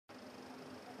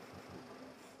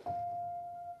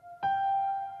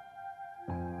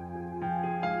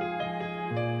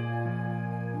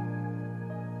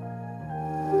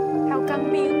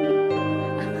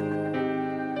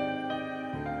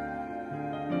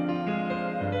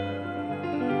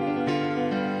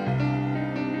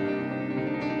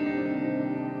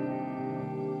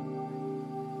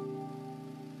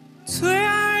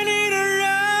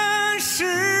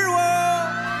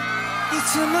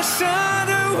么舍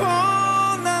得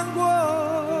我难过？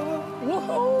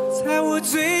在我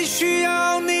最需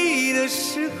要你的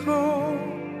时候，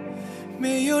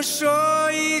没有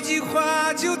说一句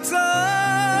话就走。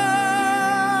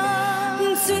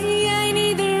最爱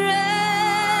你的人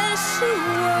是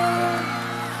我，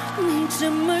你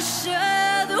怎么舍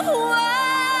得我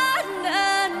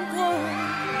难过？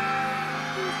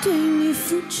对你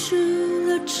付出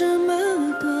了这么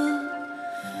多，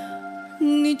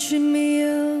你却没有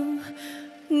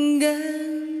感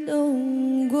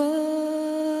动过。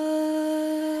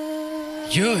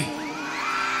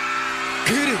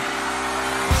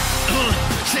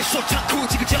谁说唱哭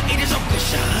几个就一定受不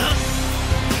伤？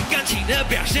感情的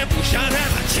表现不想太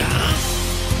反常，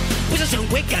不想成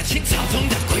为感情操纵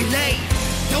的傀儡。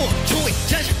当我出位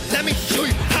站上，Let me show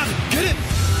you how to get it.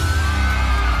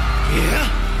 Yeah,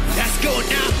 let's go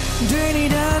now. 对你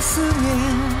的思念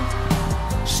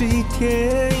是一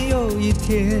天又一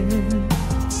天，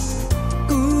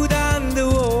孤单的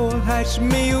我还是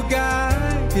没有改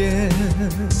变。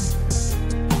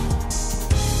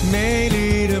美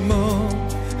丽的梦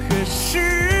何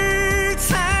时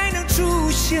才能出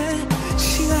现？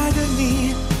亲爱的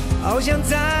你，好想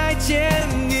再见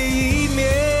你一面。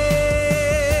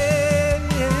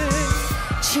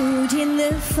秋天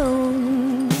的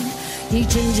风一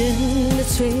阵阵的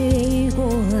吹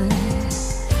过来，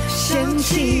想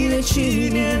起了去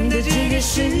年的这个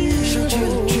时候，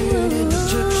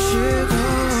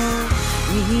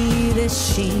你的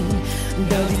心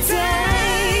到底在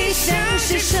想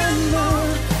些什么？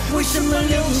为什么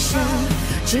留下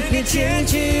这个结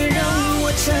局让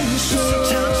我承受？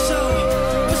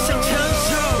不想承受，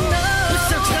不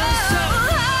想承受。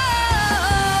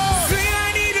最爱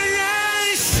你的人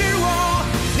是我，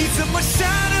你怎么舍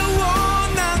得我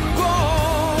难过？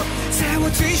在我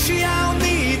最需要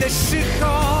你的时候，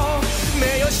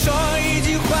没有说一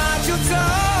句话就走。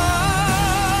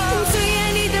最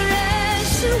爱你的人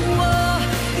是我，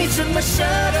你怎么舍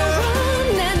得我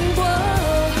难过？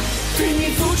对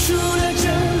你付出了这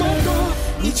么多，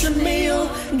你却没有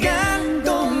感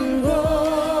动过。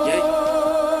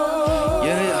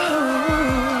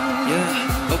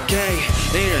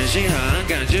你人性好像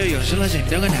感觉有时了心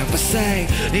动跟太不碎，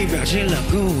你表情冷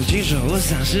酷无情，说我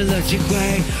丧失了机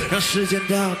会，让时间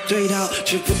倒对倒，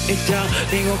去不一道，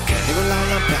你我看你我老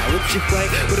了把握机会，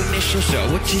不等你收手，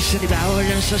我其实你把我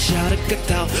扔小小的个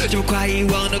头，这么快遗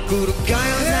忘的孤独感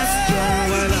又再次突然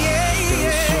回来，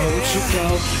说不出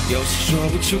口，有时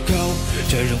说不出口，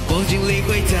这种梦境里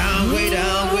回荡，你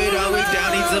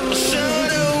怎么舍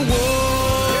得我？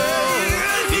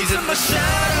你怎么舍得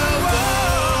我？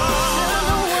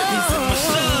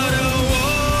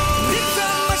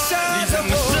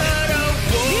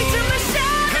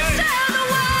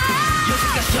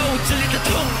这里的痛，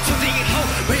从今以后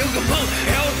没有个梦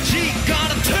LG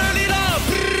gonna turn it up。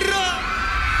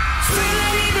 最爱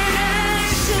你的人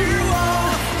是我，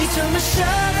你怎么舍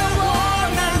得我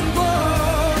难过？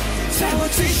在我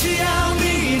最需要你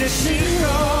的时候，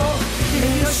没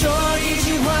有说一句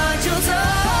话就走。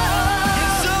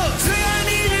最爱你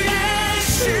的人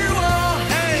是我，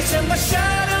你怎么舍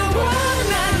得我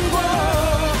难过？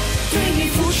对你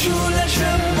付出了这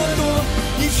么多，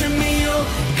你却没有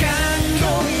感动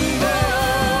过。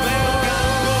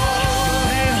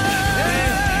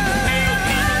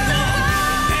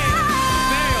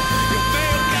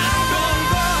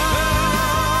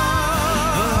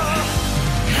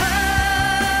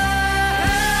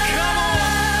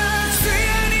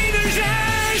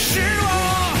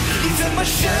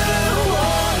舍得我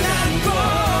难过，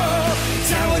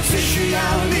在我最需要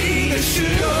你的时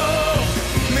候，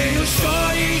没有说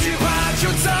一句话就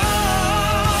走。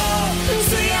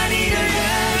最爱你的人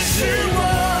是我，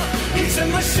你怎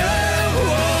么舍得我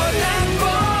难过？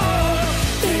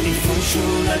对你付出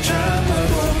了这么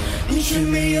多，你却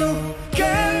没有感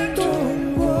动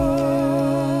过。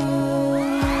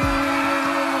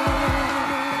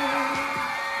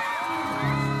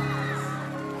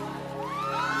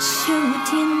秋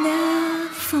天的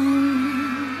风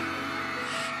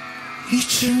一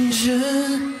阵阵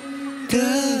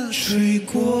的吹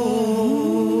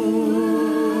过。